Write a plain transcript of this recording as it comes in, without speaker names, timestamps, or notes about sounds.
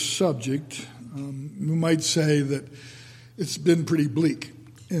subject, we might say that it's been pretty bleak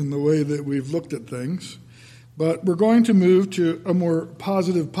in the way that we've looked at things. But we're going to move to a more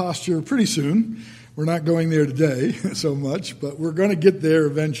positive posture pretty soon. We're not going there today so much, but we're going to get there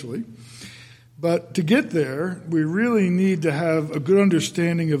eventually. But to get there, we really need to have a good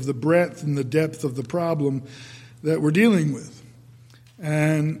understanding of the breadth and the depth of the problem that we're dealing with.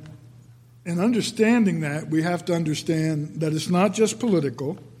 And in understanding that, we have to understand that it's not just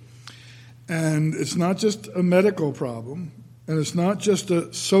political, and it's not just a medical problem, and it's not just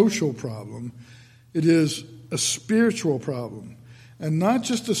a social problem. It is a spiritual problem. And not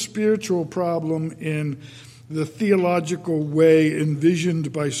just a spiritual problem in the theological way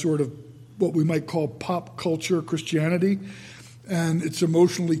envisioned by sort of what we might call pop culture Christianity and its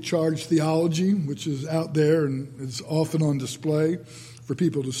emotionally charged theology, which is out there and is often on display for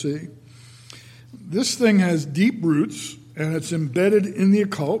people to see. This thing has deep roots, and it's embedded in the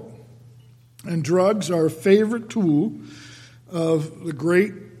occult, and drugs are a favorite tool of the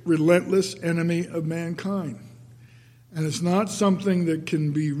great relentless enemy of mankind. And it's not something that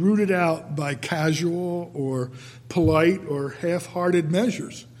can be rooted out by casual or polite or half-hearted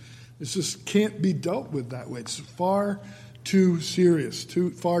measures. It just can't be dealt with that way. It's far too serious,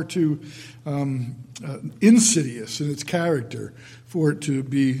 far too insidious in its character for it to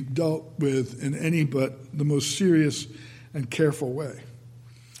be dealt with in any but the most serious and careful way.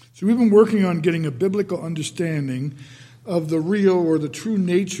 So we've been working on getting a biblical understanding of the real or the true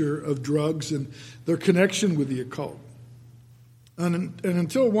nature of drugs and their connection with the occult. And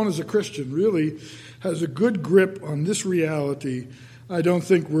until one as a Christian really has a good grip on this reality, I don't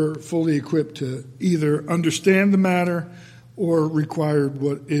think we're fully equipped to either understand the matter or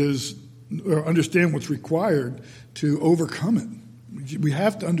understand what's required to overcome it. We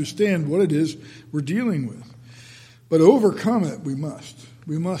have to understand what it is we're dealing with. But overcome it, we must.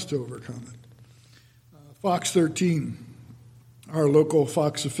 We must overcome it. Fox 13, our local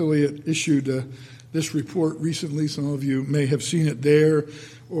Fox affiliate, issued this report recently. Some of you may have seen it there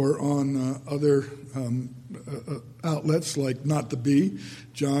or on other outlets like Not the Bee.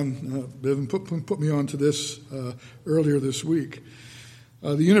 John Bevan put me on to this earlier this week.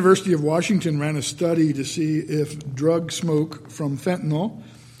 The University of Washington ran a study to see if drug smoke from fentanyl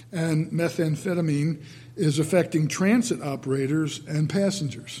and methamphetamine is affecting transit operators and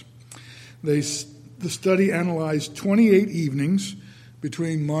passengers. The study analyzed 28 evenings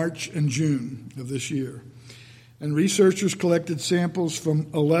between March and June of this year. And researchers collected samples from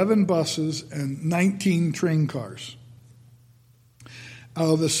 11 buses and 19 train cars.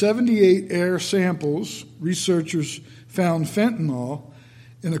 Out of the 78 air samples, researchers found fentanyl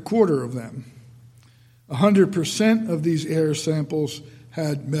in a quarter of them. 100% of these air samples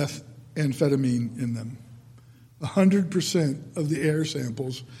had methamphetamine in them. 100% of the air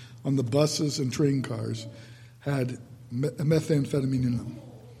samples on the buses and train cars had methamphetamine in them.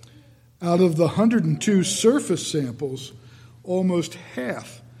 Out of the 102 surface samples, almost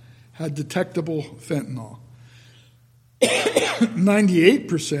half had detectable fentanyl.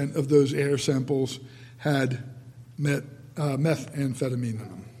 98% of those air samples had methamphetamine in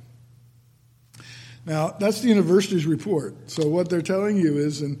them. Now, that's the university's report. So what they're telling you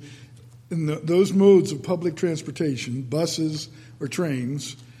is in those modes of public transportation, buses or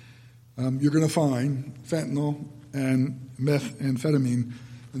trains, you're going to find fentanyl and methamphetamine,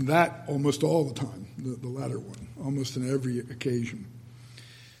 and that almost all the time, the latter one, almost on every occasion.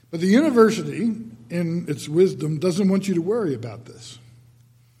 But the university, in its wisdom, doesn't want you to worry about this.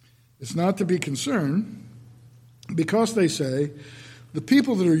 It's not to be concerned because they say the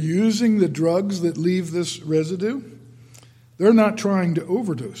people that are using the drugs that leave this residue, they're not trying to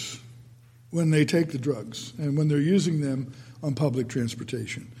overdose when they take the drugs and when they're using them on public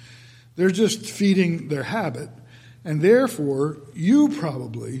transportation. They're just feeding their habit, and therefore you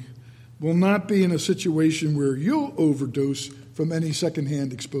probably will not be in a situation where you'll overdose from any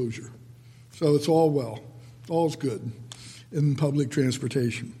secondhand exposure. So it's all well. All's good in public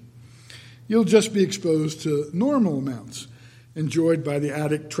transportation. You'll just be exposed to normal amounts enjoyed by the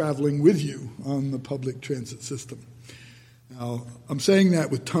addict traveling with you on the public transit system. Now, I'm saying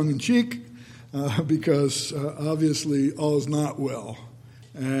that with tongue-in-cheek because obviously all is not well,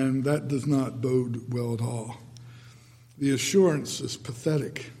 and that does not bode well at all. The assurance is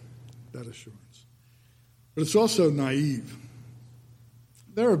pathetic, that assurance. But it's also naive.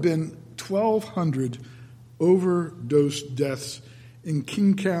 There have been 1,200 overdose deaths in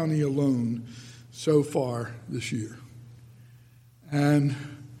King County alone so far this year. And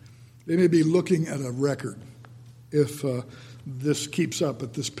they may be looking at a record if this keeps up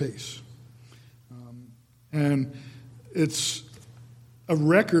at this pace. And it's a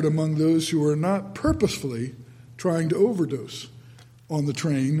record among those who are not purposefully trying to overdose on the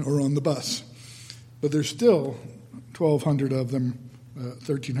train or on the bus. But there's still 1,200 of them,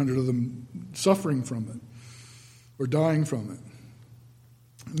 1,300 of them suffering from it or dying from it.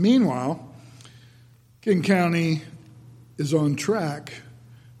 Meanwhile, King County is on track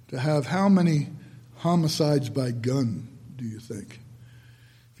to have how many homicides by gun, do you think?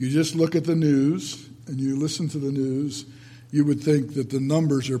 If you just look at the news and you listen to the news, you would think that the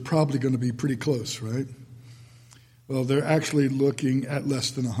numbers are probably going to be pretty close, right? Well, they're actually looking at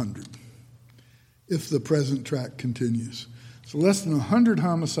less than 100 if the present track continues. So less than 100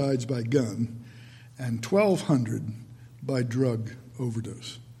 homicides by gun and 1,200 by drug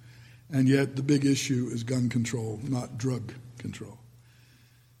overdose. And yet the big issue is gun control, not drug control.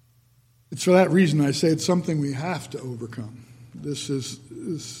 It's for that reason I say it's something we have to overcome. This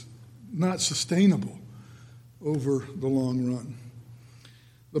is not sustainable over the long run.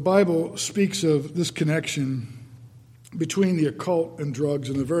 The Bible speaks of this connection between the occult and drugs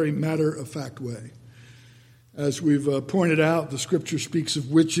in a very matter-of-fact way. As we've pointed out, the Scripture speaks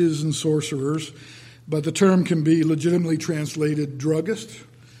of witches and sorcerers, but the term can be legitimately translated druggist,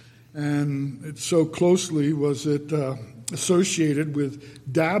 and it so closely was it associated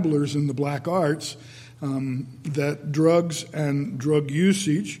with dabblers in the black arts that drugs and drug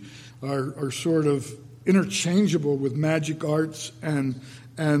usage are sort of interchangeable with magic arts and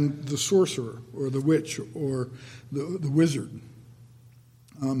the sorcerer or the witch or the wizard.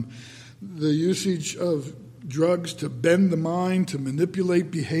 The usage of drugs to bend the mind, to manipulate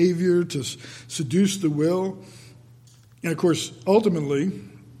behavior, to seduce the will, and of course, ultimately,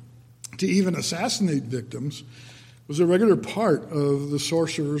 to even assassinate victims was a regular part of the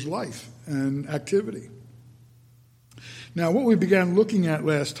sorcerer's life and activity. Now, what we began looking at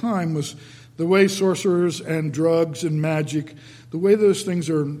last time was the way sorcerers and drugs and magic, the way those things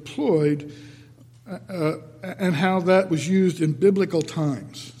are employed, and how that was used in biblical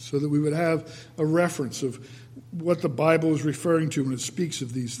times, so that we would have a reference of what the Bible is referring to when it speaks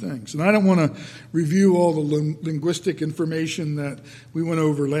of these things. And I don't want to review all the linguistic information that we went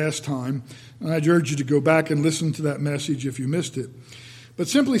over last time, and I'd urge you to go back and listen to that message if you missed it. But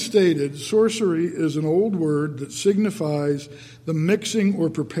simply stated, sorcery is an old word that signifies the mixing or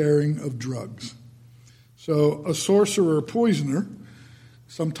preparing of drugs. So a sorcerer or poisoner,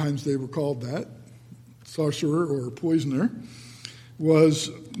 sometimes they were called that, sorcerer or poisoner, was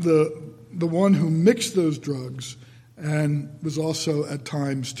the one who mixed those drugs and was also at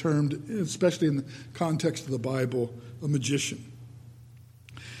times termed, especially in the context of the Bible, a magician.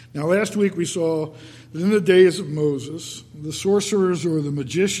 Now, last week we saw that in the days of Moses, the sorcerers or the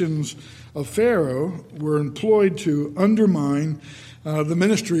magicians of Pharaoh were employed to undermine the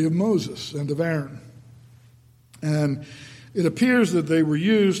ministry of Moses and of Aaron. And it appears that they were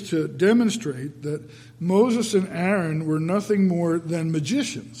used to demonstrate that Moses and Aaron were nothing more than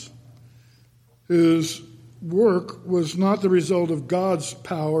magicians whose work was not the result of God's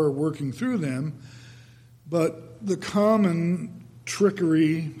power working through them, but the common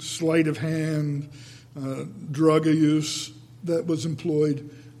trickery, sleight of hand, drug use that was employed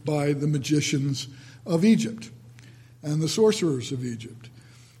by the magicians of Egypt and the sorcerers of Egypt.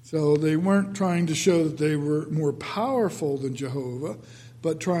 So they weren't trying to show that they were more powerful than Jehovah,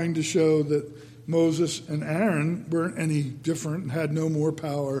 but trying to show that Moses and Aaron weren't any different and had no more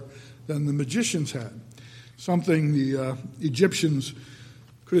power than the magicians had. Something the Egyptians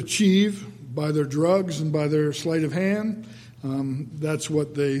could achieve by their drugs and by their sleight of hand. That's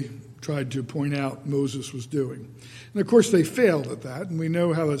what they tried to point out Moses was doing. And of course they failed at that, and we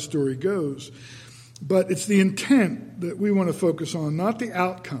know how that story goes. But it's the intent that we want to focus on, not the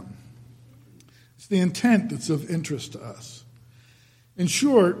outcome. It's the intent that's of interest to us. In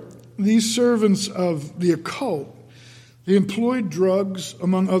short, these servants of the occult, they employed drugs,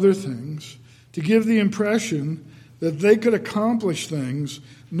 among other things, to give the impression that they could accomplish things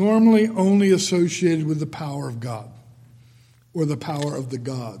normally only associated with the power of God or the power of the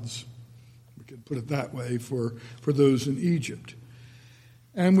gods. We could put it that way for those in Egypt.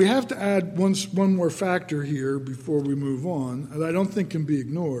 And we have to add one more factor here before we move on, that I don't think can be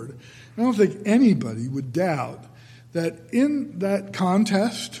ignored. I don't think anybody would doubt that in that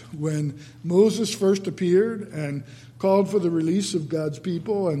contest, when Moses first appeared and called for the release of God's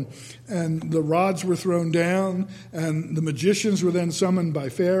people, and the rods were thrown down, and the magicians were then summoned by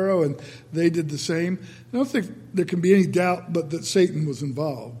Pharaoh, and they did the same, I don't think there can be any doubt but that Satan was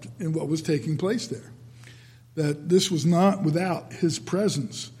involved in what was taking place there. That this was not without his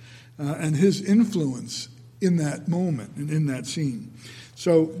presence and his influence in that moment and in that scene.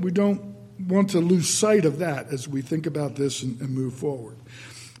 So we don't want to lose sight of that as we think about this and move forward.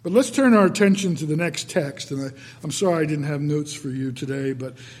 But let's turn our attention to the next text. And I'm sorry I didn't have notes for you today,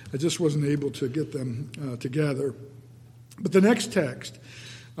 but I just wasn't able to get them together. But the next text,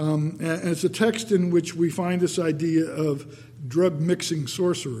 and it's a text in which we find this idea of drug-mixing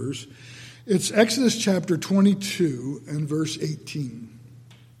sorcerers. It's Exodus chapter 22 and verse 18.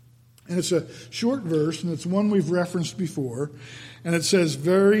 And it's a short verse, and it's one we've referenced before. And it says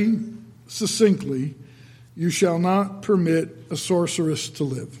very succinctly, "You shall not permit a sorceress to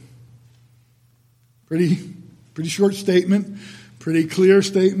live." Pretty short statement, pretty clear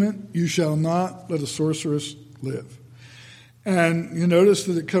statement. You shall not let a sorceress live. And you notice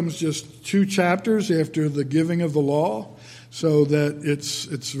that it comes just 2 chapters after the giving of the law, so that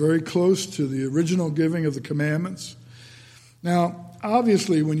it's very close to the original giving of the commandments. Now,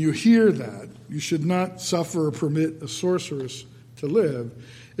 obviously, when you hear that, you should not suffer or permit a sorceress to live.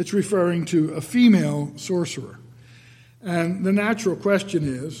 It's referring to a female sorcerer. And the natural question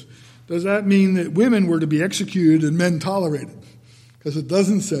is, does that mean that women were to be executed and men tolerated? Because it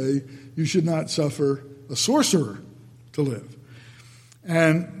doesn't say you should not suffer a sorcerer to live.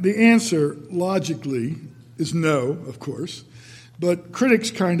 And the answer, logically, is no, of course. But critics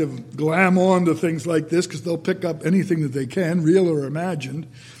kind of glam on to things like this because they'll pick up anything that they can, real or imagined,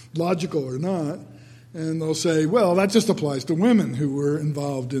 logical or not, and they'll say, well, that just applies to women who were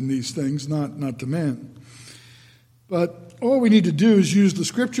involved in these things, not to men. But all we need to do is use the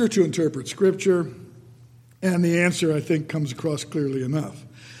Scripture to interpret Scripture, and the answer, I think, comes across clearly enough.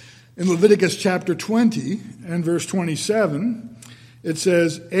 In Leviticus chapter 20 and verse 27, it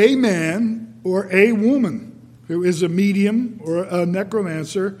says, "A man or a woman who is a medium or a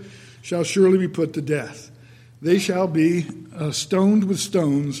necromancer shall surely be put to death. They shall be stoned with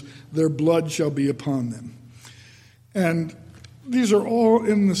stones, their blood shall be upon them." And these are all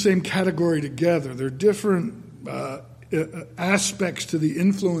in the same category together. They're different aspects to the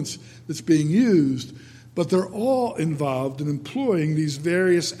influence that's being used, but they're all involved in employing these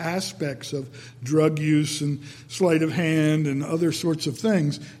various aspects of drug use and sleight of hand and other sorts of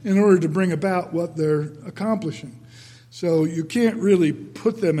things in order to bring about what they're accomplishing. So you can't really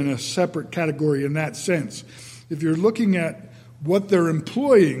put them in a separate category in that sense. If you're looking at what they're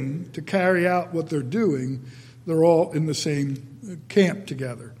employing to carry out what they're doing, they're all in the same camp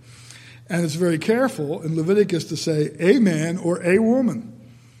together. And it's very careful in Leviticus to say a man or a woman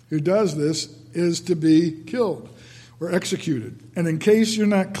who does this is to be killed or executed. And in case you're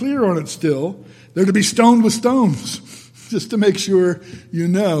not clear on it still, they're to be stoned with stones, just to make sure you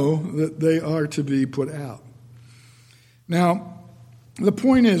know that they are to be put out. Now, the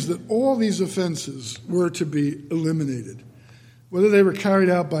point is that all these offenses were to be eliminated, whether they were carried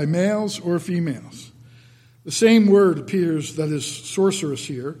out by males or females. The same word appears, that is sorceress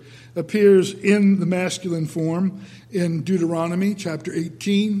here, appears in the masculine form in Deuteronomy chapter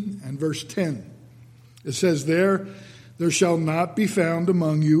 18 and verse 10. It says there shall not be found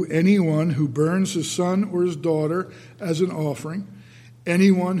among you anyone who burns his son or his daughter as an offering,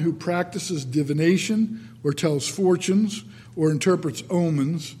 anyone who practices divination or tells fortunes or interprets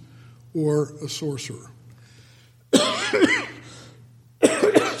omens, or a sorcerer.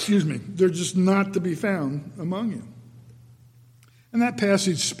 Excuse me. They're just not to be found among you. And that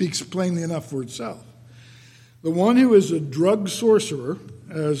passage speaks plainly enough for itself. The one who is a drug sorcerer,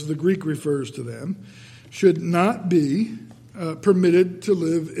 as the Greek refers to them, should not be permitted to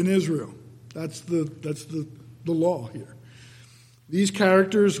live in Israel. That's the law here. These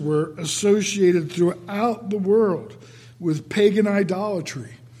characters were associated throughout the world with pagan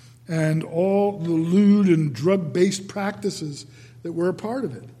idolatry and all the lewd and drug-based practices that were a part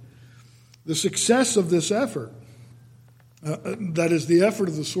of it. The success of this effort, that is the effort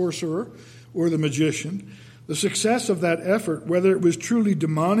of the sorcerer or the magician, the success of that effort, whether it was truly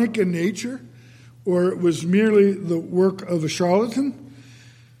demonic in nature or it was merely the work of a charlatan,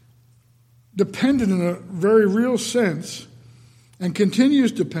 depended in a very real sense and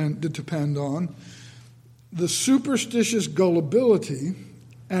continues to depend on the superstitious gullibility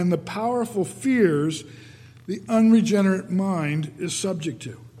and the powerful fears the unregenerate mind is subject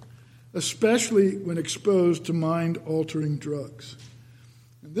to, especially when exposed to mind-altering drugs.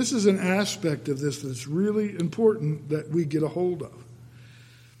 And this is an aspect of this that's really important that we get a hold of.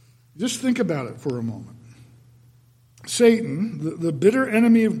 Just think about it for a moment. Satan, the bitter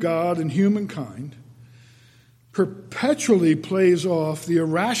enemy of God and humankind, perpetually plays off the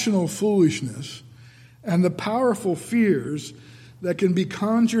irrational foolishness and the powerful fears that can be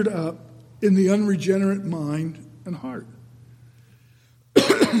conjured up in the unregenerate mind and heart.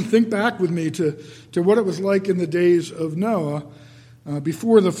 Think back with me to what it was like in the days of Noah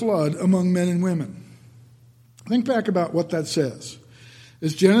before the flood among men and women. Think back about what that says.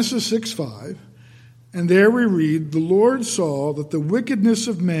 It's Genesis 6:5, and there we read, "The Lord saw that the wickedness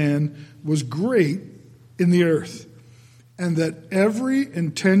of man was great in the earth, and that every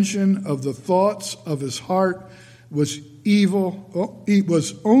intention of the thoughts of his heart was evil, it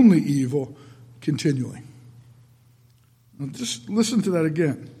was only evil continually." Now just listen to that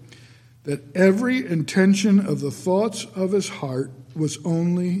again. That every intention of the thoughts of his heart was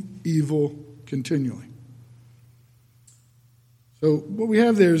only evil continually. So what we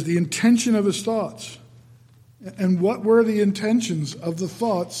have there is the intention of his thoughts. And what were the intentions of the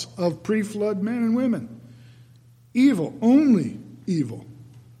thoughts of pre-flood men and women? Evil, only evil,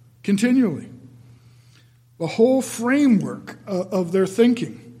 continually. The whole framework of their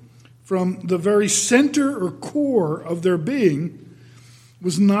thinking, from the very center or core of their being,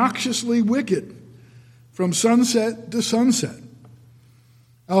 was noxiously wicked from sunset to sunset.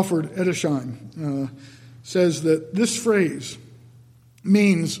 Alfred Edersheim says that this phrase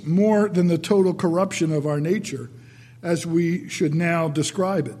means more than the total corruption of our nature, as we should now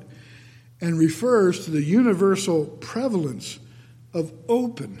describe it, and refers to the universal prevalence of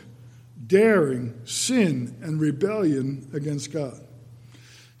open, daring sin and rebellion against God.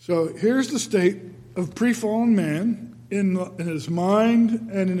 So here's the state of pre-fallen man in his mind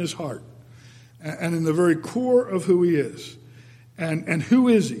and in his heart, and in the very core of who he is. And who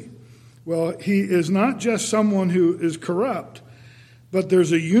is he? Well, he is not just someone who is corrupt, but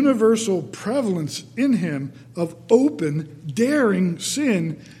there's a universal prevalence in him of open, daring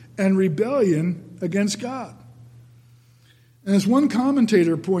sin and rebellion against God. And as one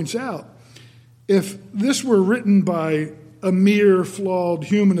commentator points out, if this were written by a mere flawed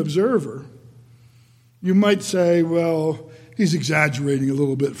human observer, you might say, well, he's exaggerating a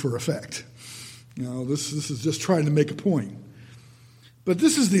little bit for effect. This is just trying to make a point. But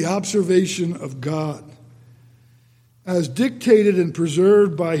this is the observation of God, as dictated and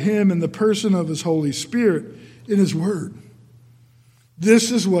preserved by him in the person of his Holy Spirit in his word.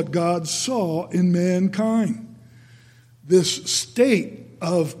 This is what God saw in mankind. This state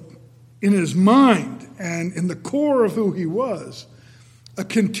of, in his mind and in the core of who he was, a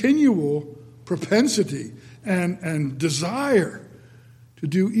continual propensity and desire to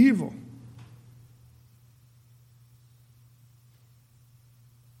do evil.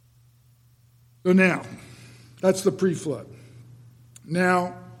 So now, that's the pre-flood.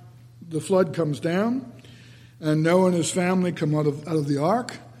 Now, the flood comes down, and Noah and his family come out of the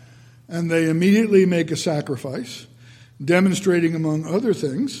ark, and they immediately make a sacrifice, demonstrating, among other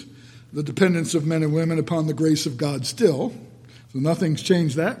things, the dependence of men and women upon the grace of God still. So nothing's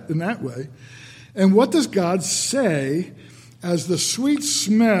changed that in that way. And what does God say as the sweet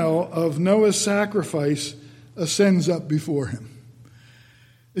smell of Noah's sacrifice ascends up before him?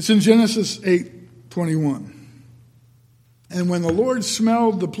 It's in Genesis 8:21. "And when the Lord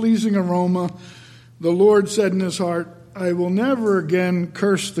smelled the pleasing aroma, the Lord said in his heart, I will never again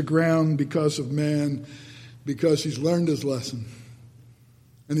curse the ground because of man, because he's learned his lesson,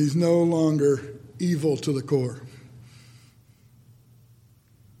 and he's no longer evil to the core."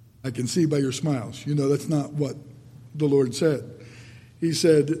 I can see by your smiles, that's not what the Lord said. He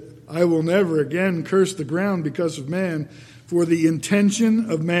said, "I will never again curse the ground because of man, for the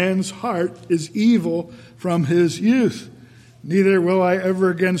intention of man's heart is evil from his youth. Neither will I ever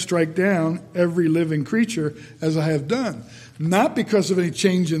again strike down every living creature as I have done." Not because of any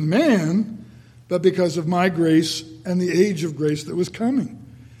change in man, but because of my grace and the age of grace that was coming.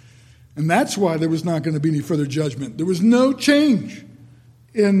 And that's why there was not going to be any further judgment. There was no change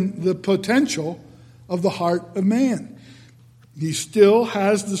in the potential of the heart of man. He still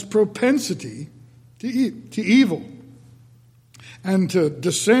has this propensity to evil and to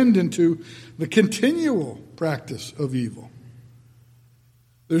descend into the continual practice of evil.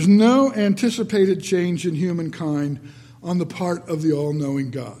 There's no anticipated change in humankind on the part of the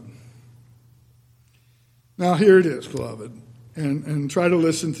all-knowing God. Now here it is, beloved, and try to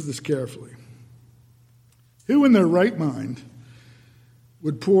listen to this carefully. Who in their right mind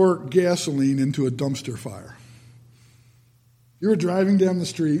would pour gasoline into a dumpster fire? You were driving down the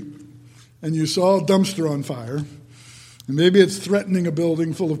street and you saw a dumpster on fire, and maybe it's threatening a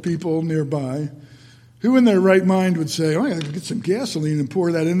building full of people nearby. Who in their right mind would say, I got to get some gasoline and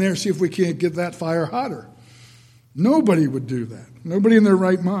pour that in there, see if we can't get that fire hotter? Nobody would do that. Nobody in their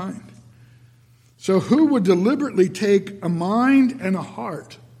right mind. So who would deliberately take a mind and a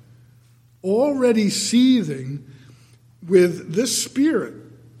heart already seething with this spirit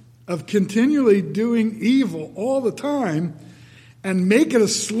of continually doing evil all the time and make it a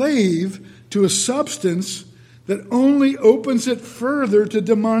slave to a substance that only opens it further to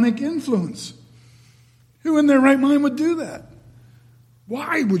demonic influence. Who in their right mind would do that?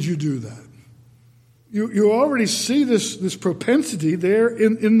 Why would you do that? You already see this propensity there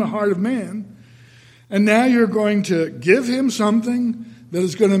in the heart of man, and now you're going to give him something that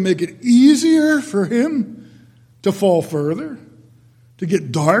is going to make it easier for him to fall further, to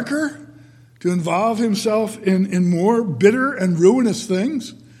get darker, to involve himself in more bitter and ruinous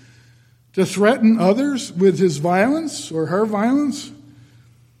things, to threaten others with his violence or her violence.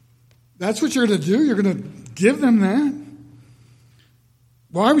 That's what you're going to do. You're going to give them that.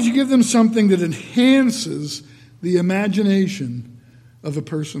 Why would you give them something that enhances the imagination of a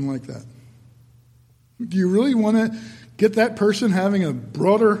person like that? Do you really want to get that person having a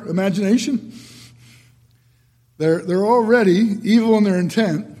broader imagination? They're already evil in their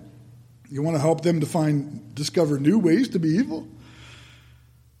intent. You want to help them to discover new ways to be evil?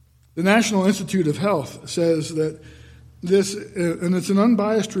 The National Institute of Health says that this, and it's an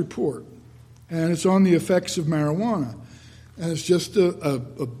unbiased report, and it's on the effects of marijuana. And it's just a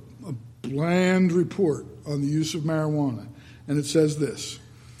bland report on the use of marijuana. And it says this: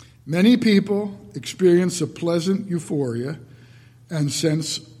 many people experience a pleasant euphoria and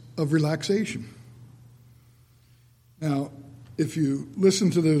sense of relaxation. Now, if you listen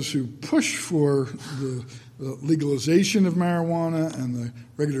to those who push for the legalization of marijuana and the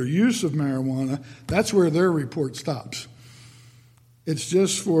regular use of marijuana, that's where their report stops. It's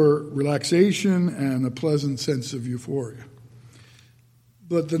just for relaxation and a pleasant sense of euphoria.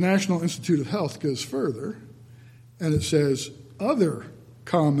 But the National Institute of Health goes further, and it says other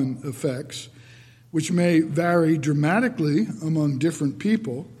common effects, which may vary dramatically among different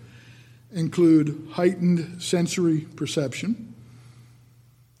people, include heightened sensory perception,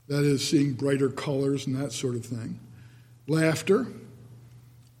 that is, seeing brighter colors and that sort of thing, laughter,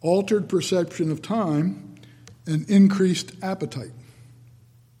 altered perception of time, and increased appetite.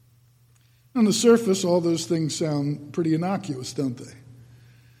 On the surface, all those things sound pretty innocuous, don't they?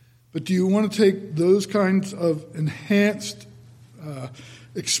 But do you want to take those kinds of enhanced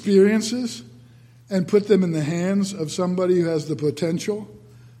experiences and put them in the hands of somebody who has the potential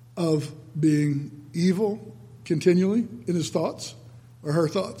of being evil continually in his thoughts or her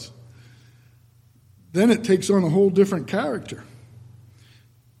thoughts? Then it takes on a whole different character.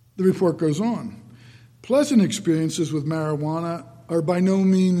 The report goes on. Pleasant experiences with marijuana are by no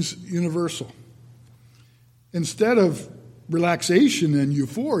means universal. Instead of relaxation and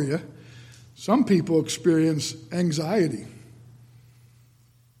euphoria, some people experience anxiety.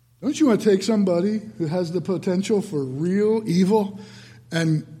 Don't you want to take somebody who has the potential for real evil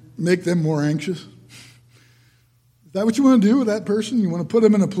and make them more anxious? Is that what you want to do with that person? You want to put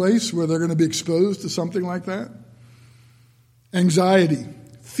them in a place where they're going to be exposed to something like that? Anxiety,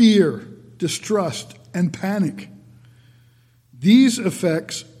 fear, distrust, and panic. These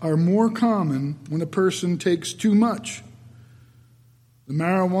effects are more common when a person takes too much. The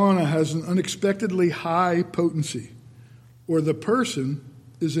marijuana has an unexpectedly high potency, or the person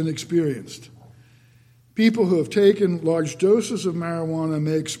is inexperienced. People who have taken large doses of marijuana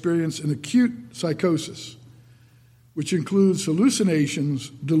may experience an acute psychosis, which includes hallucinations,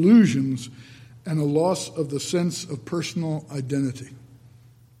 delusions, and a loss of the sense of personal identity.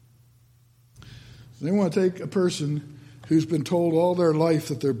 So they want to take a person who's been told all their life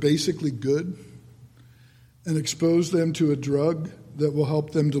that they're basically good and expose them to a drug that will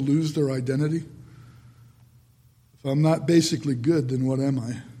help them to lose their identity. If I'm not basically good, then what am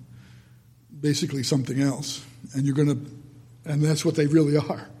I? Basically something else. And that's what they really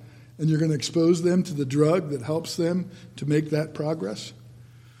are. And you're going to expose them to the drug that helps them to make that progress.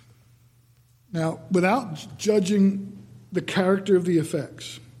 Now, without judging the character of the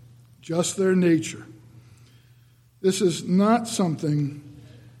effects, just their nature, this is not something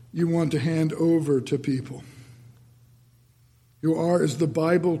you want to hand over to people who are, as the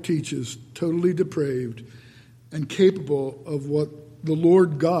Bible teaches, totally depraved and capable of what the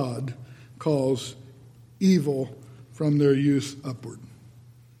Lord God calls evil from their youth upward.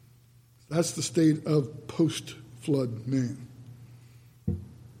 That's the state of post-flood man.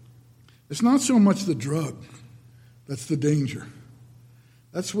 It's not so much the drug that's the danger.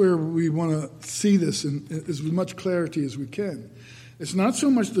 That's where we want to see this in as much clarity as we can. It's not so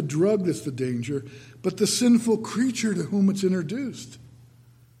much the drug that's the danger, but the sinful creature to whom it's introduced.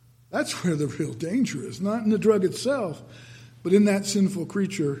 That's where the real danger is, not in the drug itself, but in that sinful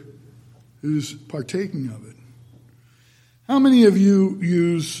creature who's partaking of it. How many of you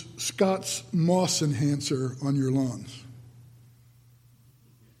use Scott's Moss Enhancer on your lawns?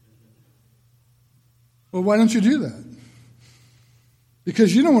 Well, why don't you do that?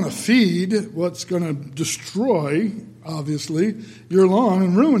 Because you don't want to feed what's going to destroy, obviously, your lawn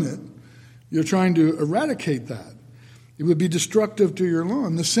and ruin it. You're trying to eradicate that. It would be destructive to your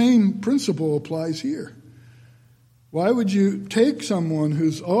lawn. The same principle applies here. Why would you take someone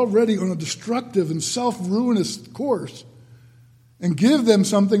who's already on a destructive and self-ruinous course and give them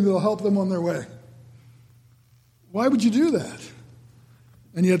something that will help them on their way? Why would you do that?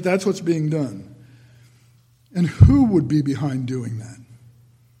 And yet that's what's being done. And who would be behind doing that?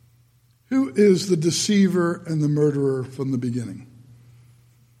 Who is the deceiver and the murderer from the beginning?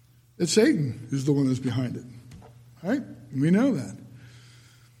 It's Satan who's the one who's behind it. Right? We know that.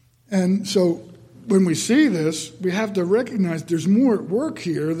 And so when we see this, we have to recognize there's more at work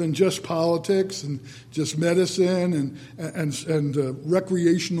here than just politics and just medicine and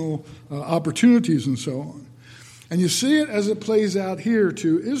recreational opportunities and so on. And you see it as it plays out here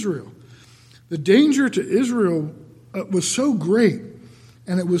to Israel. The danger to Israel was so great,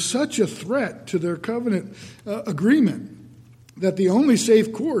 and it was such a threat to their covenant agreement, that the only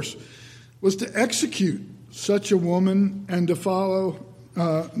safe course was to execute such a woman and to follow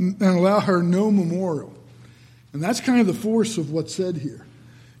and allow her no memorial. And that's kind of the force of what's said here.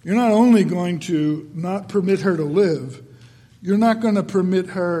 You're not only going to not permit her to live, you're not going to permit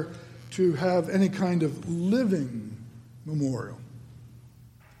her to have any kind of living memorial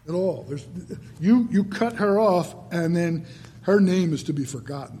at all. You cut her off, and then her name is to be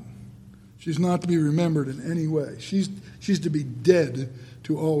forgotten. She's not to be remembered in any way. She's to be dead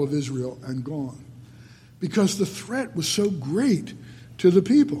to all of Israel and gone. Because the threat was so great to the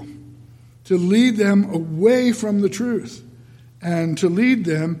people, to lead them away from the truth and to lead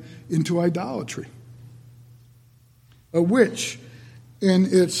them into idolatry. A witch, in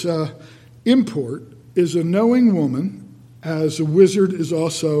its import, is a knowing woman, as a wizard is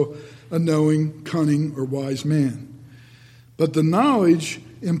also a knowing, cunning, or wise man. But the knowledge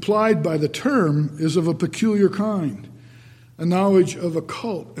implied by the term is of a peculiar kind, a knowledge of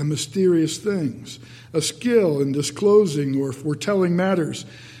occult and mysterious things, a skill in disclosing or foretelling matters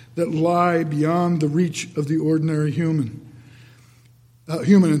that lie beyond the reach of the ordinary human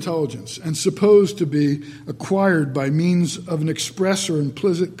intelligence, and supposed to be acquired by means of an express or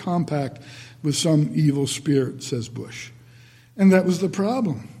implicit compact with some evil spirit, says Bush. And that was the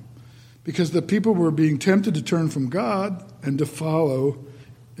problem, because the people were being tempted to turn from God and to follow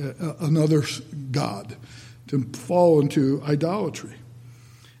another god, to fall into idolatry.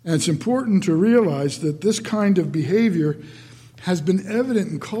 And it's important to realize that this kind of behavior has been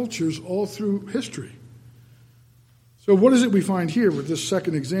evident in cultures all through history. So what is it we find here with this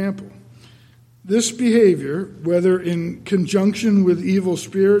second example? This behavior, whether in conjunction with evil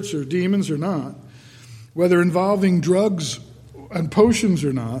spirits or demons or not, whether involving drugs and potions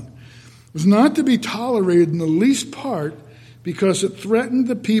or not, was not to be tolerated in the least part, because it threatened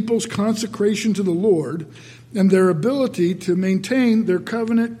the people's consecration to the Lord and their ability to maintain their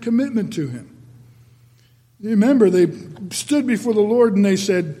covenant commitment to him. You remember, they stood before the Lord and they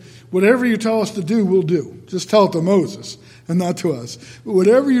said, whatever you tell us to do, we'll do. Just tell it to Moses and not to us. But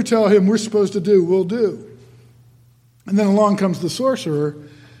whatever you tell him we're supposed to do, we'll do. And then along comes the sorcerer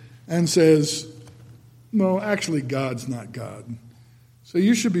and says, no, actually God's not God. So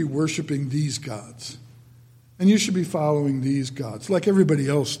you should be worshiping these gods. And you should be following these gods like everybody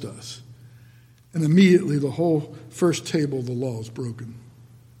else does. And immediately the whole first table of the law is broken,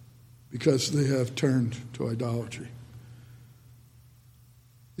 because they have turned to idolatry.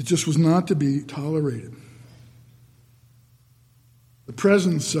 It just was not to be tolerated. The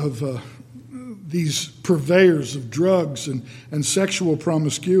presence of these purveyors of drugs and sexual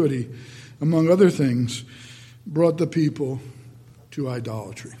promiscuity, among other things, brought the people to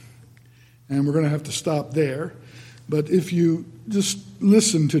idolatry. And we're going to have to stop there. But if you just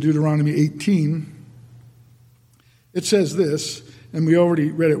listen to Deuteronomy 18, it says this, and we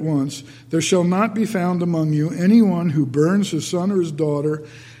already read it once: there shall not be found among you anyone who burns his son or his daughter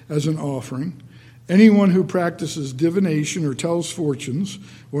as an offering, anyone who practices divination or tells fortunes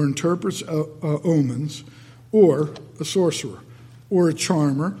or interprets omens, or a sorcerer, or a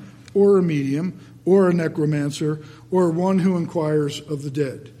charmer, or a medium, or a necromancer, or one who inquires of the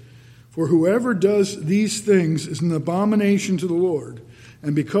dead. For whoever does these things is an abomination to the Lord,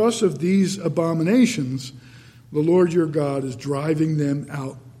 and because of these abominations, the Lord your God is driving them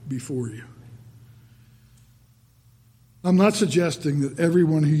out before you. I'm not suggesting that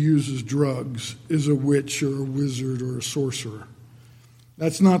everyone who uses drugs is a witch or a wizard or a sorcerer.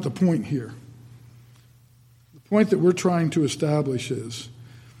 That's not the point here. The point that we're trying to establish is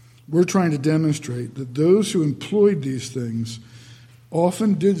we're trying to demonstrate that those who employed these things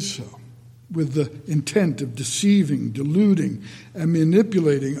often did so with the intent of deceiving, deluding, and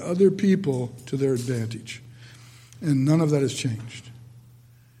manipulating other people to their advantage. And none of that has changed.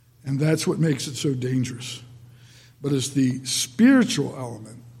 And that's what makes it so dangerous. But it's the spiritual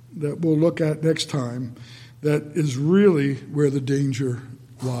element that we'll look at next time that is really where the danger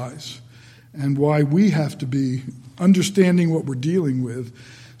lies, and why we have to be understanding what we're dealing with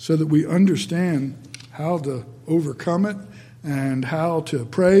so that we understand how to overcome it and how to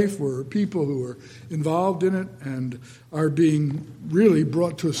pray for people who are involved in it and are being really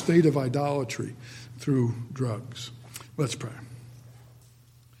brought to a state of idolatry through drugs. Let's pray.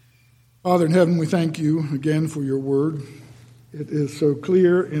 Father in heaven, we thank you again for your word. It is so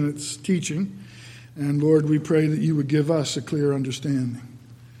clear in its teaching. And Lord, we pray that you would give us a clear understanding.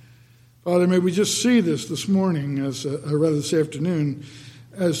 Father, may we just see this morning, or rather this afternoon,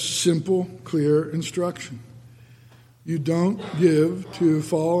 as simple, clear instruction. You don't give to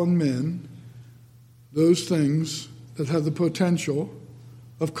fallen men those things that have the potential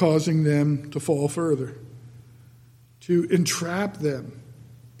of causing them to fall further, to entrap them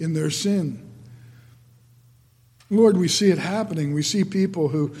in their sin. Lord, we see it happening. We see people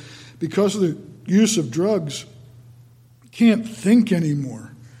who, because of the use of drugs, can't think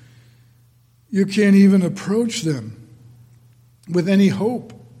anymore. You can't even approach them with any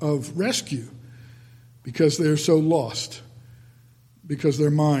hope of rescue because they're so lost, because their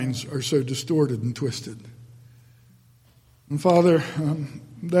minds are so distorted and twisted. And Father,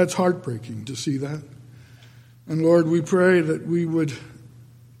 that's heartbreaking to see that. And Lord, we pray that we would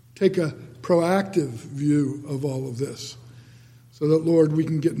take a proactive view of all of this so that, Lord, we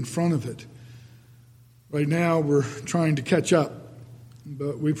can get in front of it. Right now, we're trying to catch up,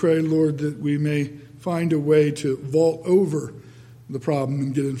 but we pray, Lord, that we may find a way to vault over the problem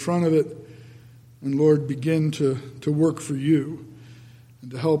and get in front of it, and, Lord, begin to work for you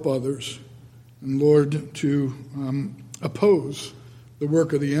and to help others, and, Lord, to oppose the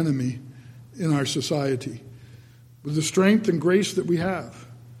work of the enemy in our society with the strength and grace that we have,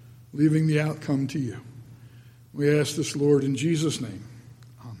 leaving the outcome to you. We ask this, Lord, in Jesus' name.